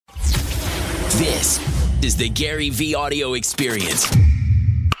This is the Gary V Audio Experience.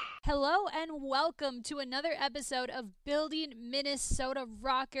 Hello and welcome to another episode of Building Minnesota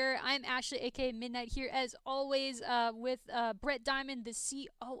Rocker. I'm Ashley, aka Midnight, here as always with Brett Diamond, the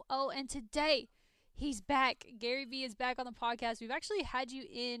COO, and today he's back. Gary V is back on the podcast. We've actually had you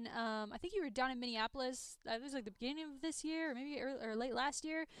in, I think you were down in Minneapolis. It was like the beginning of this year, or maybe early, or late last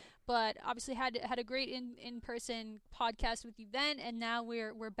year. But obviously had a great in-person podcast with you then, and now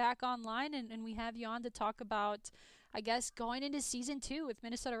we're back online, and we have you on to talk about, I guess, going into season 2 with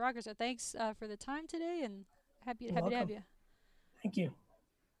Minnesota Rockers. So thanks for the time today, and happy to have you. Thank you.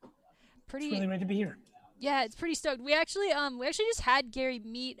 It's really great to be here. Yeah, it's pretty stoked. We actually just had Gary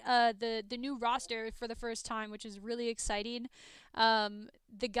meet the new roster for the first time, which is really exciting.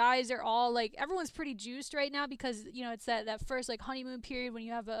 The guys are all like, everyone's pretty juiced right now because, you know, it's that first like honeymoon period when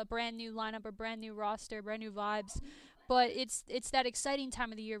you have a brand new lineup, a brand new roster, brand new vibes. But it's that exciting time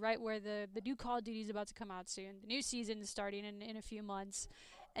of the year, right, where the new Call of Duty is about to come out soon. The new season is starting in a few months.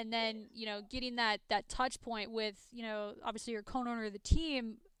 And then, you know, getting that touch point with, you know, obviously your co-owner of the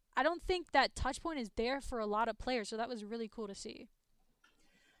team, I don't think that touch point is there for a lot of players. So that was really cool to see.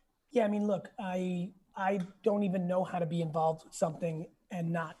 Yeah, I mean, look, I don't even know how to be involved with something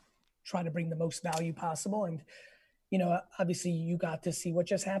and not try to bring the most value possible. And, you know, obviously you got to see what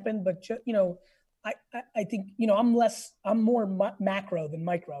just happened, but, you know, I think, you know, I'm more macro than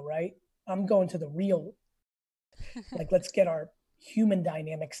micro, right? I'm going to the real, like, let's get our human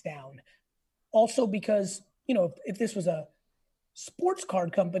dynamics down. Also because, you know, if this was a sports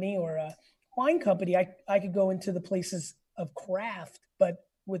card company or a wine company, I could go into the places of craft, but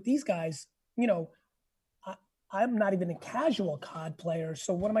with these guys, you know, I'm not even a casual COD player.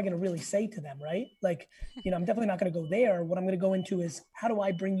 So what am I going to really say to them, right? Like, you know, I'm definitely not going to go there. What I'm going to go into is, how do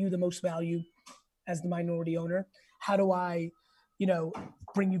I bring you the most value as the minority owner? How do I, you know,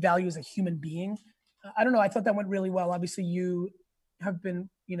 bring you value as a human being? I don't know. I thought that went really well. Obviously you have been,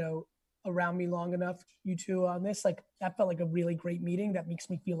 you know, around me long enough, you two, on this. Like, that felt like a really great meeting that makes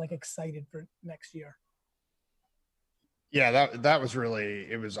me feel like excited for next year. Yeah, that was really,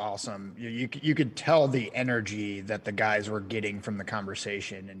 it was awesome. You could tell the energy that the guys were getting from the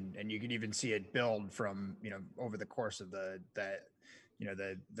conversation, and you could even see it build from, you know, over the course of the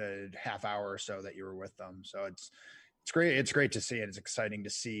half hour or so that you were with them. So it's great. It's great to see it. It's exciting to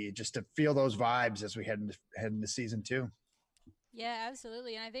see, just to feel those vibes as we head into season 2. Yeah,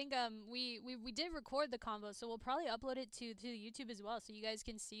 absolutely. And I think we did record the combo, so we'll probably upload it to YouTube as well, so you guys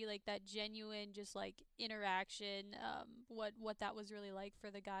can see like that genuine just like interaction, what that was really like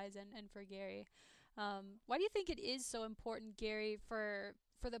for the guys and for Gary. Why do you think it is so important, Gary, for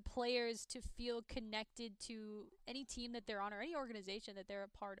the players to feel connected to any team that they're on or any organization that they're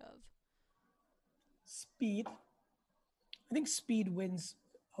a part of? Speed. I think speed wins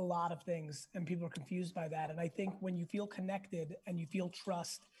a lot of things, and people are confused by that. And I think when you feel connected and you feel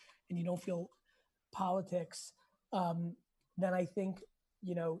trust and you don't feel politics, then I think,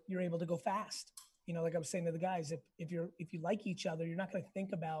 you know, you're able to go fast. You know, like I was saying to the guys, if you like each other, you're not going to think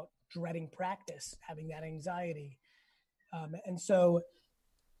about dreading practice, having that anxiety. And so,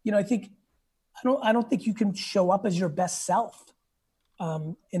 you know, I don't think you can show up as your best self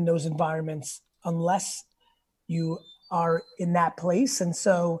in those environments unless you are in that place. And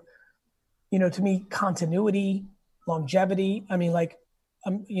so, you know, to me, continuity, longevity, I mean, like,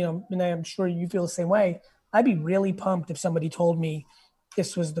 you know, and I'm sure you feel the same way. I'd be really pumped if somebody told me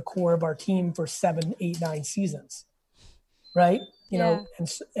this was the core of our team for 7, 8, 9 seasons. Right. You know,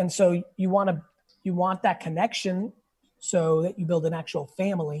 and so you want that connection so that you build an actual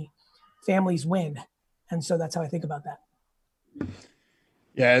family. Families win. And so that's how I think about that.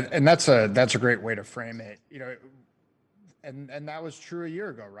 Yeah. And that's a great way to frame it, you know. And that was true a year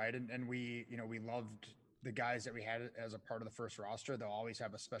ago, right? And we, you know, we loved the guys that we had as a part of the first roster. They'll always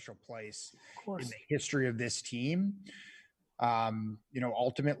have a special place in the history of this team. You know,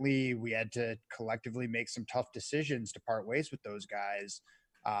 ultimately we had to collectively make some tough decisions to part ways with those guys.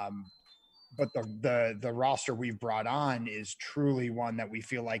 But the roster we've brought on is truly one that we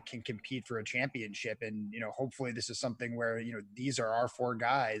feel like can compete for a championship. And, you know, hopefully this is something where, you know, these are our 4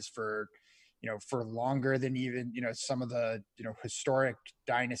 guys for, you know, for longer than even, you know, some of the, you know, historic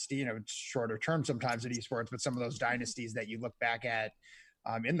dynasty, you know, shorter term sometimes in esports, but some of those dynasties that you look back at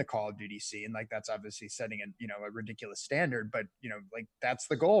in the Call of Duty scene, like that's obviously setting a ridiculous standard, but, you know, like that's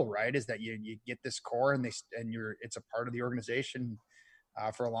the goal, right? Is that you get this core and it's a part of the organization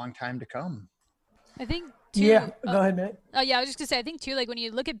for a long time to come. I think too, yeah, go ahead, Matt. Oh yeah, I was just gonna say, I think too, like when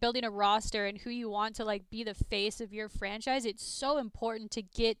you look at building a roster and who you want to like be the face of your franchise, it's so important to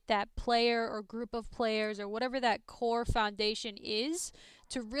get that player or group of players or whatever that core foundation is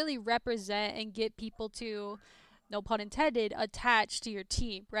to really represent and get people to, no pun intended, attached to your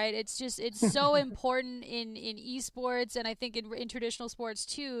team, right? It's so important in esports, and I think in traditional sports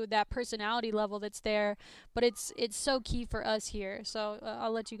too, that personality level that's there. But it's so key for us here. So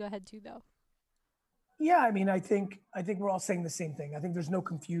I'll let you go ahead too, though. Yeah, I mean, I think we're all saying the same thing. I think there's no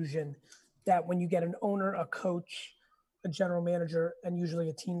confusion that when you get an owner, a coach, a general manager, and usually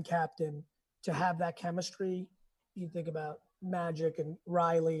a team captain, to have that chemistry, you think about Magic and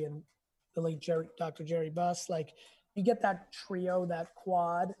Riley and the late Dr. Jerry Buss, like you get that trio, that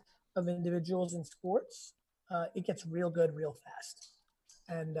quad of individuals in sports, it gets real good real fast.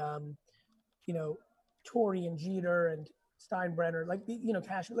 And, Torrey and Jeter and Steinbrenner, like,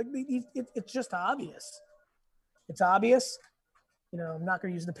 Cash, like it's just obvious. It's obvious. I'm not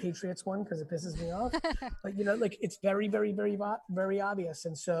going to use the Patriots one because it pisses me off, but like it's very, very, very, very obvious.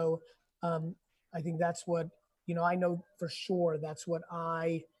 And so I think that's what, I know for sure that's what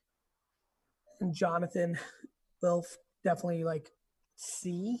I and Jonathan will definitely like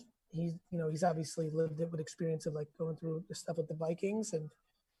see. He's obviously lived it with experience of like going through the stuff with the Vikings. And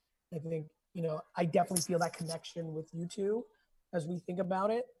I think, I definitely feel that connection with you two as we think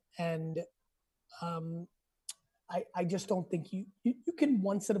about it. And I just don't think you can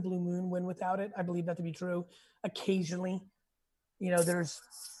once in a blue moon win without it. I believe that to be true. Occasionally, there's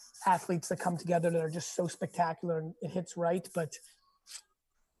athletes that come together that are just so spectacular and it hits right. But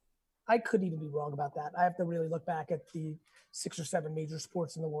I could even be wrong about that. I have to really look back at the 6 or 7 major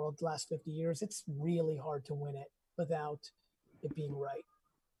sports in the world the last 50 years. It's really hard to win it without it being right.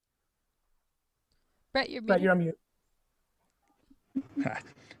 Brett, you're muted. Brett, you're on mute.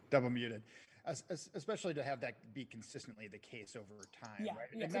 Double muted. Especially to have that be consistently the case over time. Yeah, right?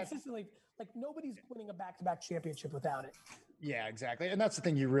 yeah, consistently. Like nobody's winning a back-to-back championship without it. Yeah, exactly. And that's the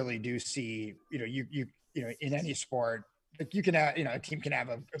thing you really do see, you in any sport, like you can have, a team can have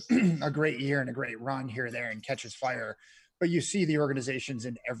a great year and a great run here or there and catches fire, but you see the organizations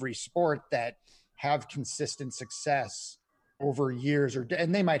in every sport that have consistent success over years,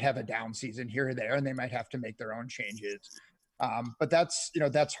 and they might have a down season here or there, and they might have to make their own changes. But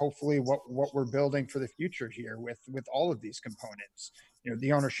that's hopefully what we're building for the future here with all of these components,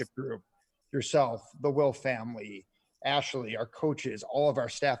 the ownership group, yourself, the Will family, Ashley, our coaches, all of our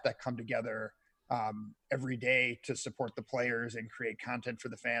staff that come together every day to support the players and create content for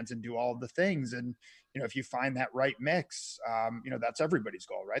the fans and do all of the things. And, if you find that right mix, that's everybody's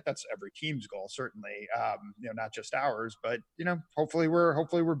goal, right? That's every team's goal, certainly, not just ours, but, hopefully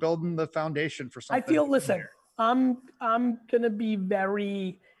we're building the foundation for something. I feel, listen, I'm going to be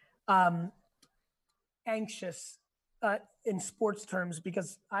very anxious in sports terms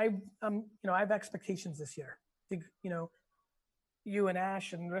because I have expectations this year. I think, you and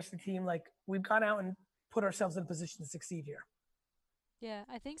Ash and the rest of the team, like we've gone out and put ourselves in a position to succeed here. Yeah,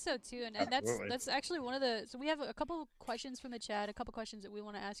 I think so too. And that's actually one of so we have a couple questions from the chat, a couple questions that we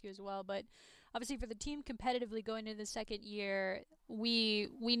want to ask you as well. But obviously for the team competitively going into the second year, we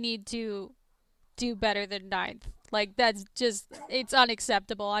need to do better than 9th. Like that's just, it's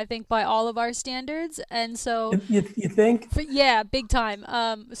unacceptable, I think, by all of our standards. And so you think? Yeah, big time.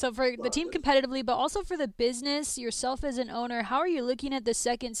 So for the team competitively, but also for the business, yourself as an owner, how are you looking at the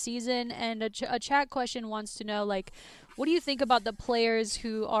second season? And a chat question wants to know, like, what do you think about the players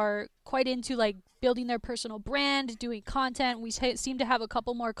who are quite into like building their personal brand, doing content? We seem to have a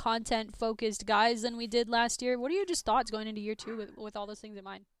couple more content focused guys than we did last year. What are your just thoughts going into year 2 with all those things in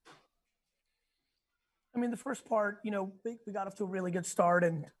mind? I mean, the first part, we got off to a really good start,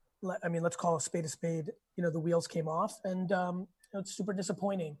 and let's call a spade a spade. The wheels came off, and it's super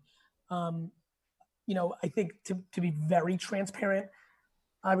disappointing. I think to be very transparent,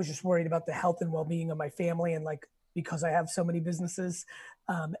 I was just worried about the health and well-being of my family, and like because I have so many businesses,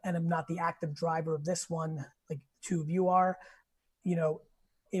 and I'm not the active driver of this one, like 2 of you are.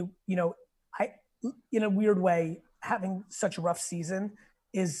 I in a weird way having such a rough season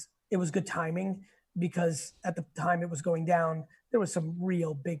it was good timing. Because at the time it was going down, there was some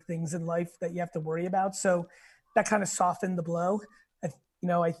real big things in life that you have to worry about. So that kind of softened the blow.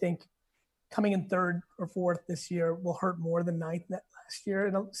 I think coming in 3rd or 4th this year will hurt more than 9th last year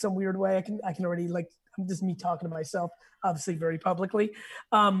in some weird way. I can already, like, I'm just me talking to myself, obviously very publicly.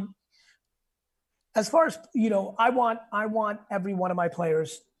 As far as, I want every one of my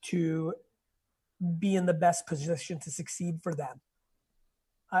players to be in the best position to succeed for them.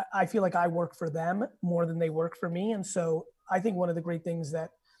 I feel like I work for them more than they work for me. And so I think one of the great things that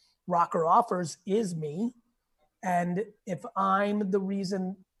ROKKR offers is me. And if I'm the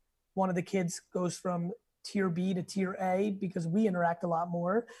reason one of the kids goes from tier B to tier A because we interact a lot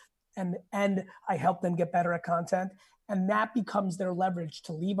more, and I help them get better at content. And that becomes their leverage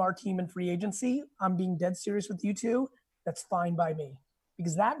to leave our team in free agency. I'm being dead serious with you two. That's fine by me,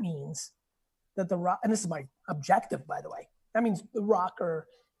 because that means that and this is my objective, by the way, that means the Rocker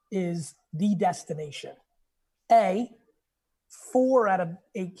is the destination. 4 out of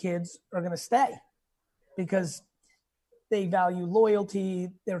 8 kids are going to stay because they value loyalty.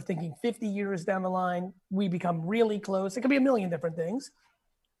 They're thinking 50 years down the line, we become really close. It could be a million different things.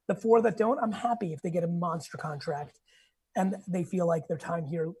 The 4 that don't, I'm happy if they get a monster contract and they feel like their time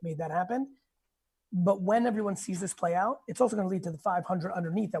here made that happen. But when everyone sees this play out, it's also going to lead to the 500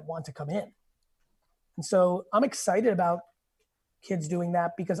 underneath that want to come in. And so I'm excited about kids doing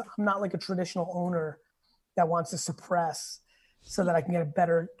that, because I'm not like a traditional owner that wants to suppress so that I can get a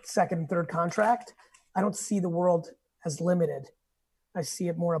better second and third contract. I don't see the world as limited. I see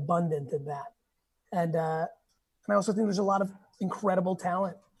it more abundant than that. And I also think there's a lot of incredible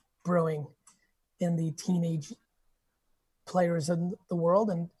talent brewing in the teenage players in the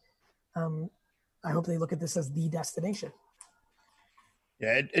world. And I hope they look at this as the destination.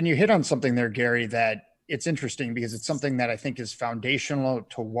 Yeah. And you hit on something there, Gary, that it's interesting because it's something that I think is foundational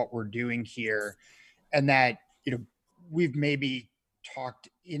to what we're doing here. And that, we've maybe talked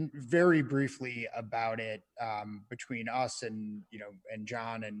in very briefly about it between us and, and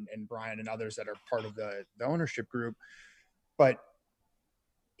John and Brian and others that are part of the ownership group. But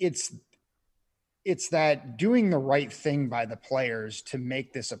it's that doing the right thing by the players to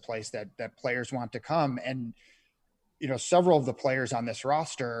make this a place that players want to come. And, several of the players on this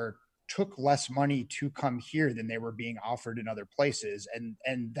roster took less money to come here than they were being offered in other places.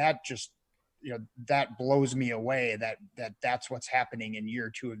 And that just, that blows me away that's what's happening in year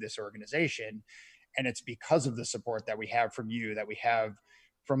 2 of this organization. And it's because of the support that we have from you, that we have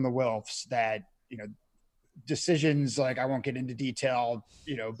from the Wilfs, that, decisions, like I won't get into detail,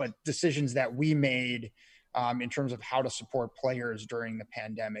 but decisions that we made in terms of how to support players during the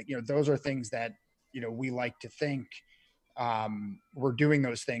pandemic, those are things that, we like to think we're doing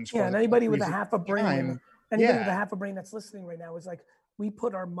those things for. Yeah, and anybody with a half a brain, with a half a brain that's listening right now is like, we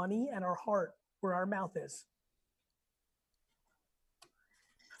put our money and our heart where our mouth is.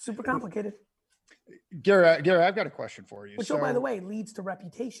 Super complicated. Gary, I've got a question for you. Which, by the way, leads to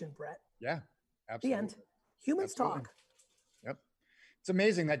reputation, Brett. Yeah, absolutely. The end. Humans talk. Yep. It's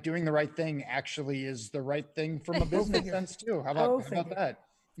amazing that doing the right thing actually is the right thing from a business sense too. How about that?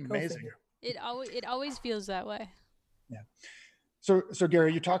 Amazing. It always feels that way. Yeah. So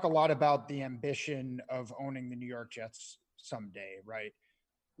Gary, you talk a lot about the ambition of owning the New York Jets someday, right?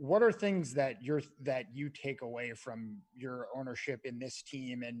 What are things that you take away from your ownership in this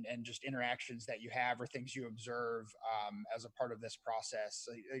team and just interactions that you have, or things you observe as a part of this process?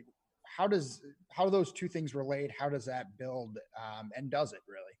 Like, how do those two things relate? How does that build? And does it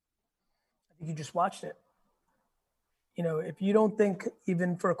really? I think you just watched it. If you don't think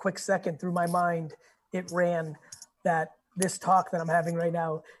even for a quick second through my mind, it ran that this talk that I'm having right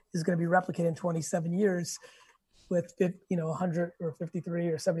now is going to be replicated in 27 years with 100 or 53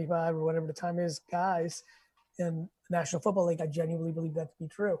 or 75 or whatever the time is guys in the National Football League. I genuinely believe that to be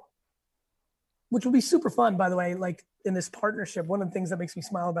true, which will be super fun, by the way. Like, in this partnership, one of the things that makes me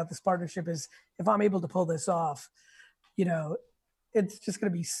smile about this partnership is if I'm able to pull this off, it's just going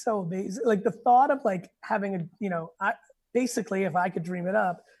to be so amazing. Like, the thought of like having basically, if I could dream it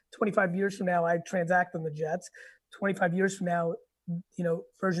up, 25 years from now, I transact on the Jets. 25 years from now,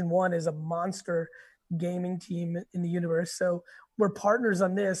 version 1 is a monster gaming team in the universe. So we're partners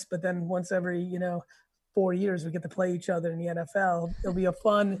on this, but then once every, 4 years, we get to play each other in the NFL. It'll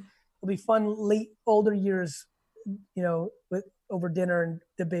be fun late older years, with over dinner and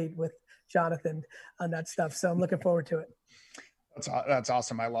debate with Jonathan on that stuff. So I'm looking forward to it. That's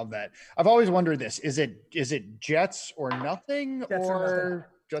awesome. I love that. I've always wondered this. Is it Jets or nothing?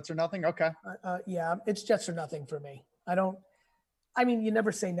 Jets or nothing? Okay. Yeah, it's Jets or nothing for me. You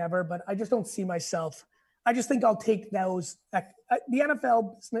never say never, but I just don't see myself. I just think I'll take those. The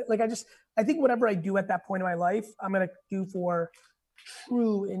NFL, like I think whatever I do at that point in my life, I'm going to do for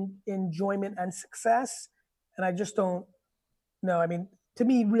true enjoyment and success. And I just don't know. To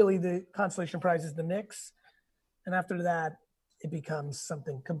me, really, the consolation prize is the Knicks. And after that, it becomes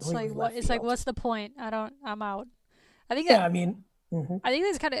something completely It's like, what's the point? I'm out. I think I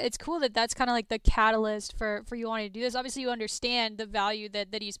think it's cool that's kind of like the catalyst for you wanting to do this. Obviously, you understand the value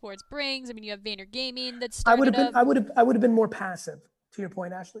that esports brings. You have Vayner Gaming that's started I would have been more passive, to your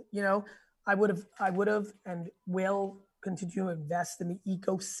point, Ashley. I would have and will continue to invest in the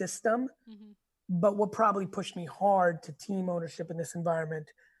ecosystem. Mm-hmm. But what probably pushed me hard to team ownership in this environment,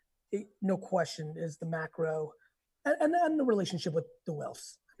 no question, is the macro and the relationship with the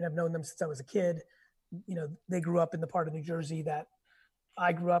Wilfs. and I've known them since I was a kid. You know, they grew up in the part of New Jersey that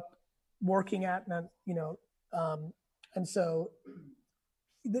I grew up working at, and you know, and so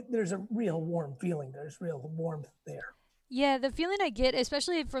there's a real warm feeling. There's real warmth there. Yeah, the feeling I get,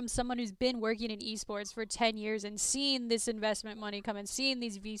 especially from someone who's been working in esports for 10 years and seeing this investment money come in, seeing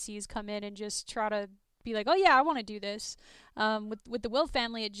these VCs come in and just try to be like, oh yeah, I want to do this. With the Will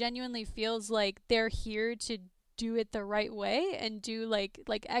family, it genuinely feels like they're here to do it the right way and do like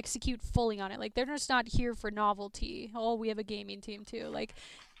execute fully on it. Like they're just not here for novelty. Oh, we have a gaming team too. Like,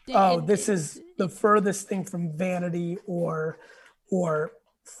 this is the furthest thing from vanity or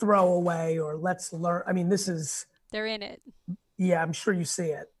throwaway or let's learn. I mean, this is. They're in it. Yeah, I'm sure you see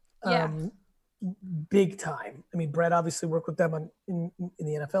it. Yeah. Big time. I mean, Brett obviously worked with them in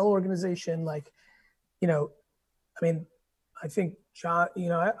the NFL organization. Like, you know, I mean, I think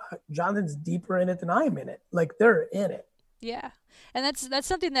Jonathan's deeper in it than I am in it. Like they're in it. Yeah. And that's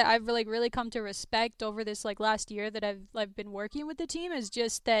something that I've really come to respect over this like last year that I've been working with the team, is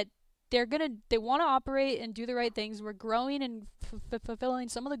just that they want to operate and do the right things. We're growing and fulfilling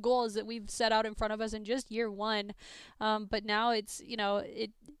some of the goals that we've set out in front of us in just year one. But now it's, you know,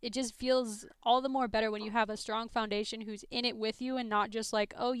 it just feels all the more better when you have a strong foundation who's in it with you and not just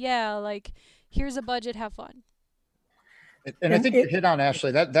like, oh yeah, like here's a budget, have fun. And I think you hit on,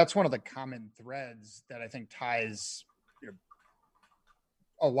 Ashley, that's one of the common threads that I think ties, you know,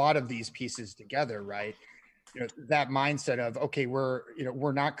 a lot of these pieces together, right? You know, that mindset of, okay, we're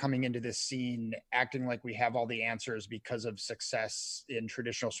not coming into this scene acting like we have all the answers because of success in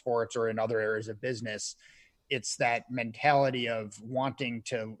traditional sports or in other areas of business. It's that mentality of wanting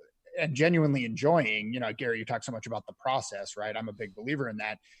to and genuinely enjoying, you know, Gary, you talk so much about the process, right? I'm a big believer in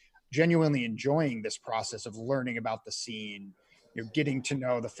that. Genuinely enjoying this process of learning about the scene, you know, getting to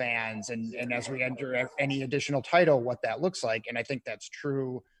know the fans, and as we enter any additional title, what that looks like. And I think that's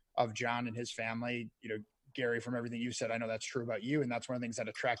true of John and his family. You know, Gary, from everything you said, I know that's true about you. And that's one of the things that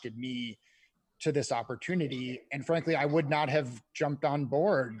attracted me to this opportunity. And frankly, I would not have jumped on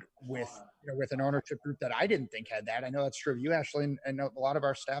board with an ownership group that I didn't think had that. I know that's true of you, Ashley, and a lot of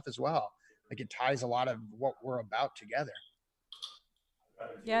our staff as well. Like it ties a lot of what we're about together.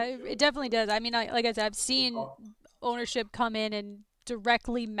 Yeah, it definitely does. I mean, like I said, I've seen ownership come in and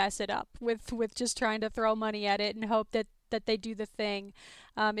directly mess it up with just trying to throw money at it and hope that they do the thing.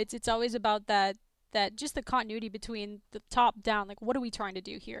 It's always about that just the continuity between the top down, like what are we trying to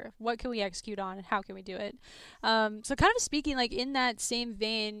do here? What can we execute on and how can we do it? So kind of speaking like in that same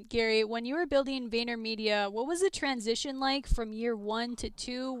vein, Gary, when you were building VaynerMedia, what was the transition like from year 1 to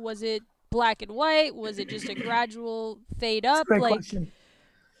 2? Was it black and white? Was it just a gradual fade up? Great question.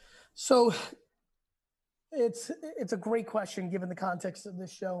 So it's a great question given the context of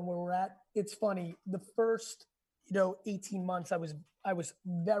this show and where we're at. It's funny. The first, 18 months I was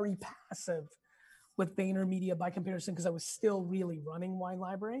very passive with VaynerMedia by comparison because I was still really running Wine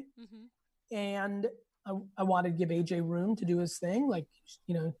Library. Mm-hmm. And I wanted to give AJ room to do his thing. Like,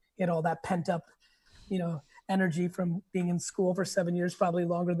 he had all that pent up, energy from being in school for 7 years, probably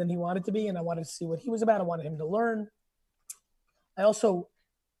longer than he wanted to be. And I wanted to see what he was about. I wanted him to learn. I also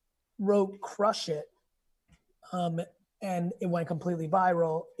wrote Crush It. And it went completely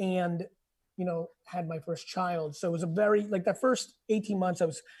viral and, had my first child. So it was a very, like that first 18 months, I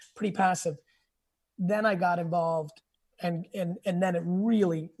was pretty passive. Then I got involved and then it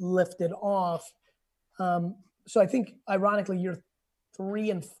really lifted off. So I think ironically year 3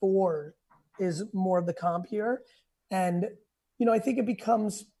 and 4 is more of the comp here. And, I think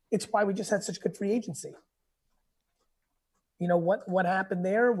it's why we just had such good free agency. What happened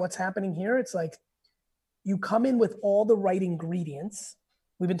there, what's happening here. It's like you come in with all the right ingredients.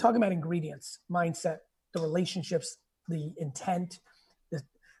 We've been talking about ingredients, mindset, the relationships, the intent, the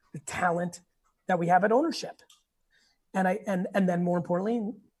talent that we have at ownership. And then more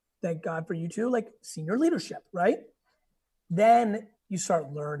importantly, thank God for you too, like senior leadership, right? Then you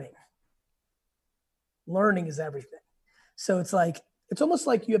start learning. Learning is everything. So it's almost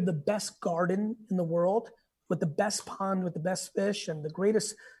like you have the best garden in the world with the best pond, with the best fish and the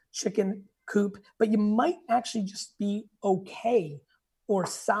greatest chicken coop, but you might actually just be okay or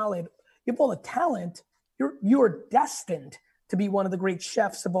solid. You have all the talent. You're destined to be one of the great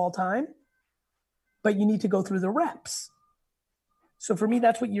chefs of all time, but you need to go through the reps. So for me,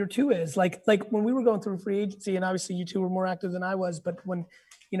 that's what year 2 is. Like when we were going through free agency, and obviously you two were more active than I was, but when,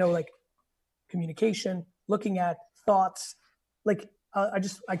 like communication, looking at thoughts, like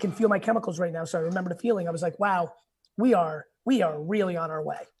I can feel my chemicals right now. So I remember the feeling. I was like, wow, we are really on our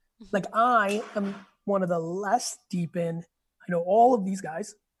way. Like I am one of the less deep in, I know all of these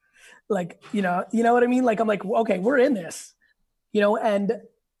guys, like, you know what I mean? Like, I'm like, okay, we're in this, and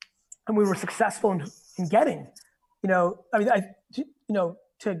and we were successful in getting,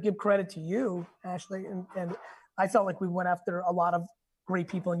 to give credit to you, Ashley, and I felt like we went after a lot of great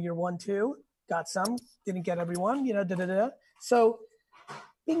people in year 1, too. Got some, didn't get everyone, So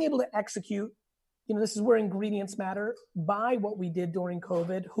being able to execute, this is where ingredients matter, by what we did during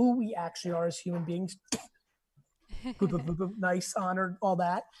COVID, who we actually are as human beings. Nice, honored, all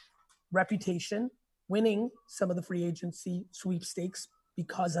that. Reputation, winning some of the free agency sweepstakes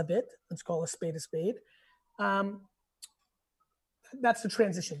because of it. Let's call a spade a spade. That's the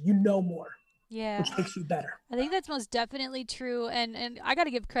transition. More. Yeah. Which makes you better. I think that's most definitely true. And I got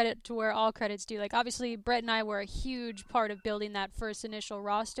to give credit to where all credit's due. Like, obviously, Brett and I were a huge part of building that first initial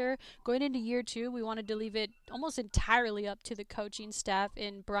roster. Going into year 2, we wanted to leave it almost entirely up to the coaching staff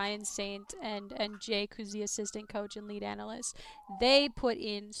in Brian Saint and Jake, who's the assistant coach and lead analyst. They put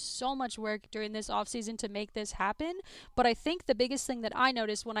in so much work during this offseason to make this happen. But I think the biggest thing that I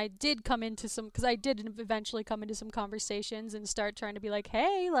noticed when I did come into because I did eventually come into some conversations and start trying to be like,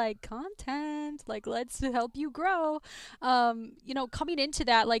 hey, like, content. Like, let's help you grow. Coming into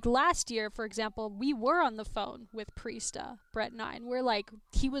that, like last year, for example, we were on the phone with Priesta, Brett and I, and we're like,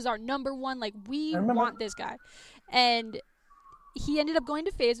 he was our number one, like, we want this guy. And he ended up going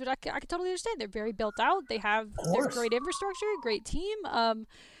to FaZe, but I can totally understand. They're very built out. They have their great infrastructure, great team.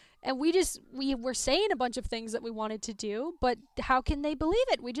 And we were saying a bunch of things that we wanted to do, but how can they believe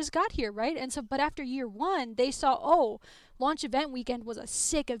it? We just got here, right? And so, but after year 1, they saw, launch event weekend was a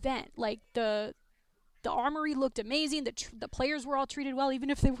sick event. Like, the Armory looked amazing. The players were all treated well, even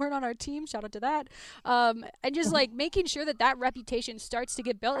if they weren't on our team. Shout out to that. And just like making sure that reputation starts to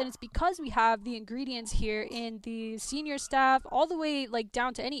get built. And it's because we have the ingredients here in the senior staff, all the way like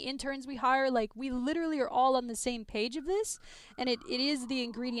down to any interns we hire. Like, we literally are all on the same page of this. And it is the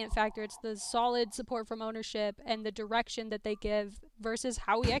ingredient factor. It's the solid support from ownership and the direction that they give versus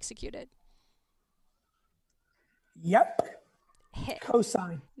how we execute it. Yep.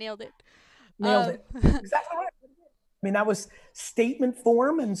 Cosign. Nailed it. Exactly right. I mean, that was statement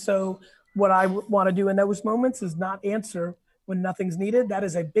form. And so what I want to do in those moments is not answer when nothing's needed. That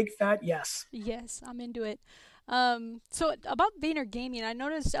is a big fat yes. Yes, I'm into it. So about Vayner Gaming, I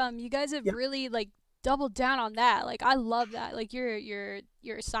noticed you guys have really like doubled down on that. Like, I love that. Like, you're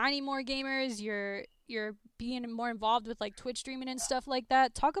signing more gamers, you're being more involved with like Twitch streaming and stuff like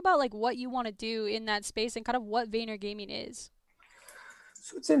that. Talk about like what you want to do in that space and kind of what Vayner Gaming is.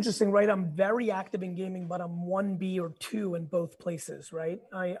 So it's interesting, right? I'm very active in gaming, but I'm 1B or 2 in both places, right?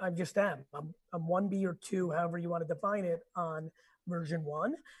 I just am. I'm 1B or 2, however you want to define it, on version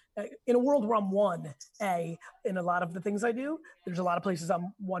 1. In a world where I'm 1A in a lot of the things I do, there's a lot of places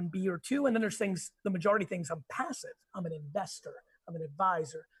I'm 1B or 2, and then there's things, the majority of things, I'm passive. I'm an investor. I'm an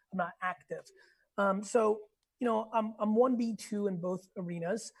advisor. I'm not active. So, I'm 1B2 in both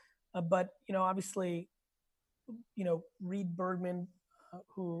arenas, but, obviously, Reed Bergman,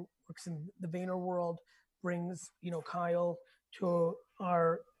 who works in the Vayner world, brings, Kyle to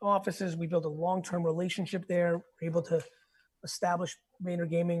our offices. We build a long-term relationship there. We're able to establish Vayner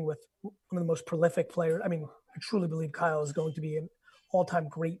Gaming with one of the most prolific players. I mean, I truly believe Kyle is going to be an all-time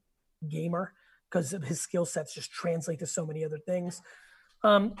great gamer because of his skill sets just translate to so many other things.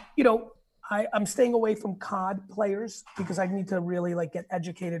 I'm staying away from COD players because I need to really like get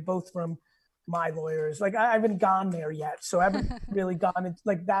educated both from my lawyers. Like, I haven't gone there yet. So I haven't really gone into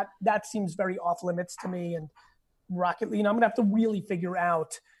like that. That seems very off limits to me. And Rocket League, I'm going to have to really figure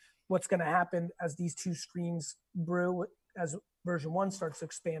out what's going to happen as these two streams brew, as version 1 starts to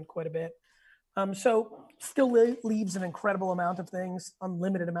expand quite a bit. So still leaves an incredible amount of things,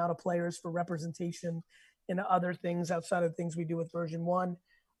 unlimited amount of players for representation in other things outside of the things we do with version 1.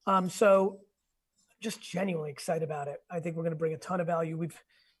 So just genuinely excited about it. I think we're going to bring a ton of value. We've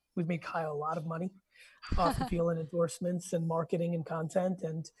made Kyle a lot of money off the field and endorsements and marketing and content,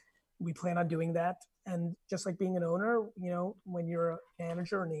 and we plan on doing that. And just like being an owner, when you're a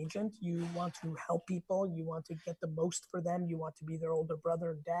manager, an agent, you want to help people. You want to get the most for them. You want to be their older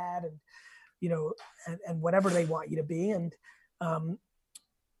brother and dad, and and whatever they want you to be. And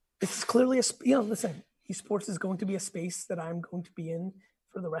it's clearly listen, esports is going to be a space that I'm going to be in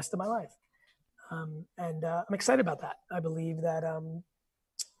for the rest of my life. I'm excited about that. I believe that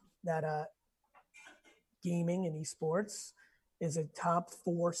gaming and esports is a top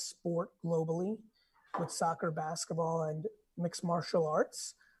 4 sport globally, with soccer, basketball, and mixed martial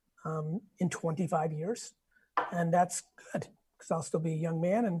arts in 25 years. And that's good because I'll still be a young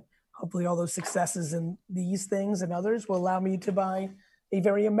man, and hopefully all those successes in these things and others will allow me to buy a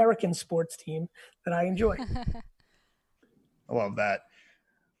very American sports team that I enjoy. I love that.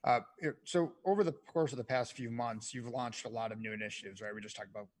 So over the course of the past few months, you've launched a lot of new initiatives, right? We just talked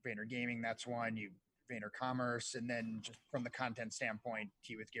about Vayner Gaming. That's one. Vayner Commerce, and then just from the content standpoint,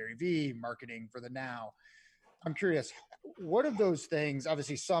 Tea with Gary V, marketing for the now. I'm curious, what of those things,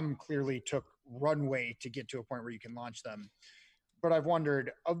 obviously some clearly took runway to get to a point where you can launch them, but I've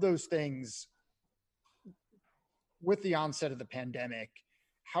wondered, of those things, with the onset of the pandemic,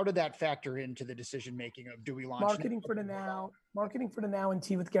 how did that factor into the decision-making of, do we launch marketing for the now and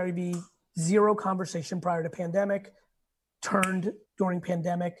Tea with Gary V, zero conversation prior to pandemic, turned during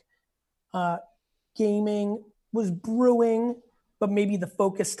pandemic. Gaming was brewing, but maybe the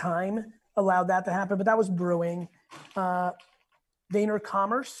focus time allowed that to happen, but that was brewing. Vayner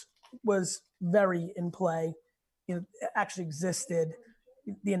Commerce was very in play. It actually existed.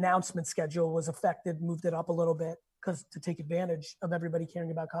 The announcement schedule was affected, moved it up a little bit because to take advantage of everybody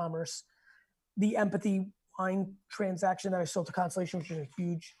caring about commerce. The Empathy wine transaction that I sold to Constellation, which is a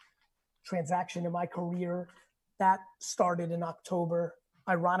huge transaction in my career, that started in October.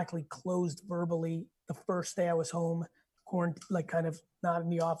 Ironically closed verbally the first day I was home, like kind of not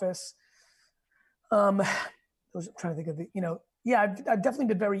in the office. I was trying to think of I've definitely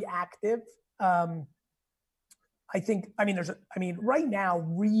been very active. Right now,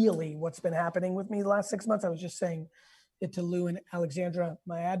 really what's been happening with me the last 6 months, I was just saying it to Lou and Alexandra,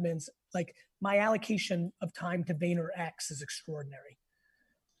 my admins, like my allocation of time to VaynerX is extraordinary.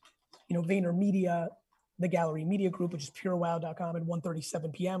 Vayner Media, the Gallery Media Group, which is purewow.com at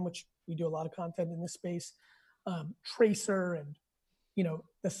 1:37 p.m., which we do a lot of content in this space. Tracer and,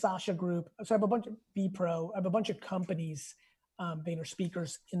 the Sasha Group. So I have a bunch of BPro. I have a bunch of companies, Vayner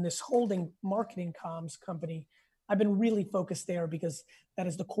Speakers, in this holding marketing comms company. I've been really focused there because that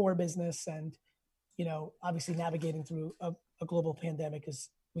is the core business. And, obviously navigating through a global pandemic, because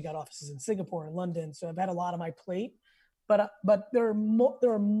we got offices in Singapore and London. So I've had a lot on my plate. But there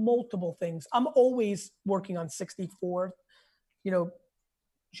are multiple things. I'm always working on 64,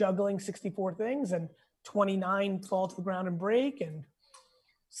 juggling 64 things, and 29 fall to the ground and break, and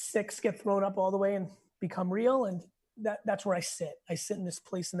 6 get thrown up all the way and become real. And that's where I sit. I sit in this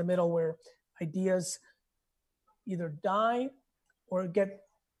place in the middle where ideas either die or get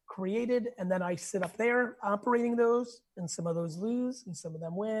created, and then I sit up there operating those, and some of those lose and some of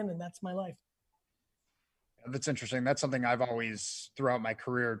them win, and that's my life. That's interesting. That's something I've always, throughout my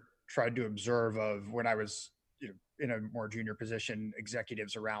career, tried to observe of when I was, in a more junior position,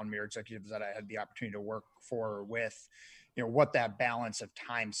 executives around me or executives that I had the opportunity to work for or with, what that balance of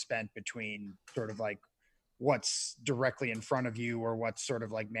time spent between sort of like what's directly in front of you or what's sort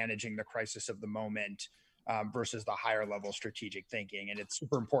of like managing the crisis of the moment versus the higher level strategic thinking. And it's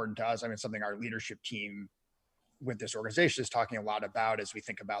super important to us. I mean, it's something our leadership team with this organization is talking a lot about as we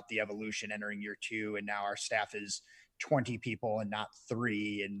think about the evolution entering year 2. And now our staff is 20 people and not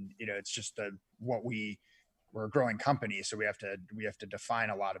 3. And, it's just we're a growing company. So we have to define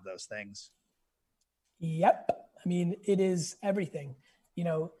a lot of those things. Yep. I mean, it is everything,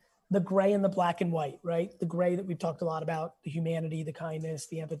 the gray and the black and white, right? The gray that we've talked a lot about, the humanity, the kindness,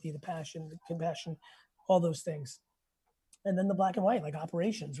 the empathy, the passion, the compassion, all those things. And then the black and white, like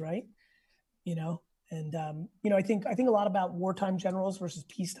operations, right? And, I think a lot about wartime generals versus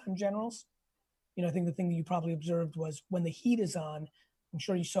peacetime generals. I think the thing that you probably observed was when the heat is on, I'm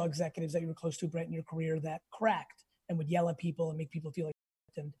sure you saw executives that you were close to, Brett, in your career that cracked and would yell at people and make people feel like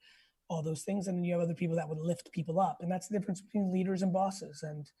and all those things. And then you have other people that would lift people up. And that's the difference between leaders and bosses.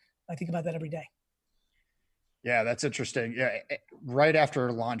 And I think about that every day. Yeah, that's interesting. Yeah, right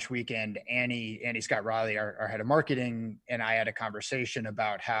after launch weekend, Annie Scott Riley, our head of marketing, and I had a conversation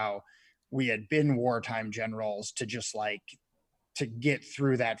about how we had been wartime generals to just to get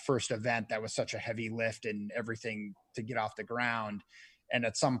through that first event that was such a heavy lift and everything to get off the ground. And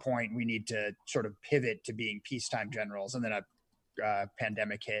at some point we need to sort of pivot to being peacetime generals. And then a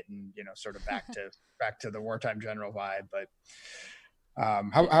pandemic hit and, sort of back to the wartime general vibe. But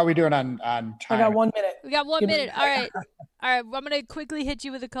how are we doing on time? I got 1 minute. We got 1 minute. All right. I'm going to quickly hit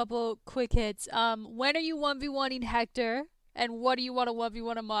you with a couple quick hits. When are you 1v1ing Hector? And what do you want to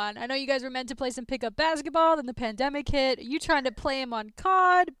 1v1 him on? I know you guys were meant to play some pickup basketball, then the pandemic hit. Are you trying to play him on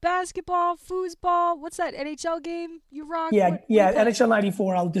COD, basketball, foosball? What's that NHL game you rock? Yeah, NHL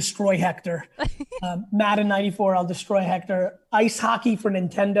 94, I'll destroy Hector. Madden 94, I'll destroy Hector. Ice hockey for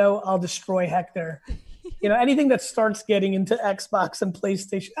Nintendo, I'll destroy Hector. Anything that starts getting into Xbox and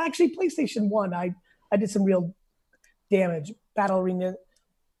PlayStation. Actually, PlayStation 1, I did some real damage. Battle Arena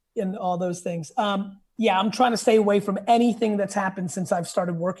and all those things. Yeah, I'm trying to stay away from anything that's happened since I've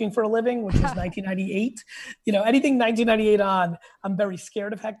started working for a living, which is 1998. Anything 1998 on, I'm very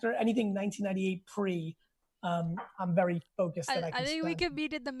scared of Hector. Anything 1998 pre, I'm very focused that I can I think we spend. can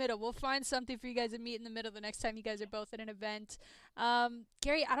meet in the middle. We'll find something for you guys to meet in the middle the next time you guys are both at an event.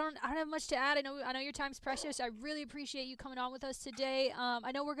 Gary, I don't have much to add. I know your time's precious. I really appreciate you coming on with us today.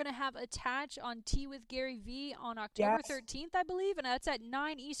 I know we're gonna have Attach on Tea with Gary V on October 13th, I believe, and that's at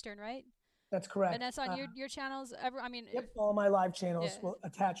 9 Eastern, right? That's correct. And that's on your channels. Yep, all my live channels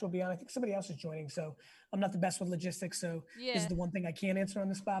will be on. I think somebody else is joining, so I'm not the best with logistics. So this is the one thing I can't answer on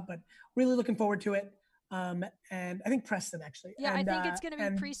the spot, but really looking forward to it. And I think Preston actually. Yeah, and, I think it's going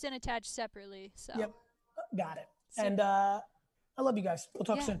to be Priest and Attached separately. So. Yep, got it. So, and I love you guys. We'll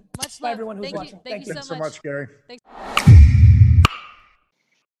talk soon. Much Bye, love. everyone who's watching. Thank you so much, Gary. Thanks.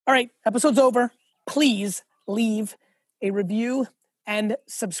 All right, episode's over. Please leave a review and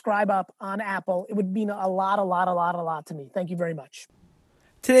subscribe up on Apple. It would mean a lot to me. Thank you very much.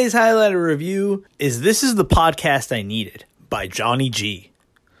 Today's highlighted review is This Is the Podcast I Needed by Johnny G.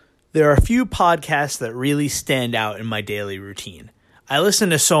 There are a few podcasts that really stand out in my daily routine. I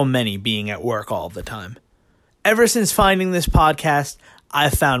listen to so many being at work all the time. Ever since finding this podcast,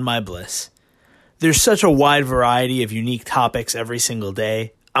 I've found my bliss. There's such a wide variety of unique topics every single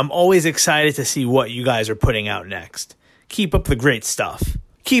day. I'm always excited to see what you guys are putting out next. Keep up the great stuff.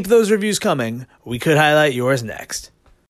 Keep those reviews coming. We could highlight yours next.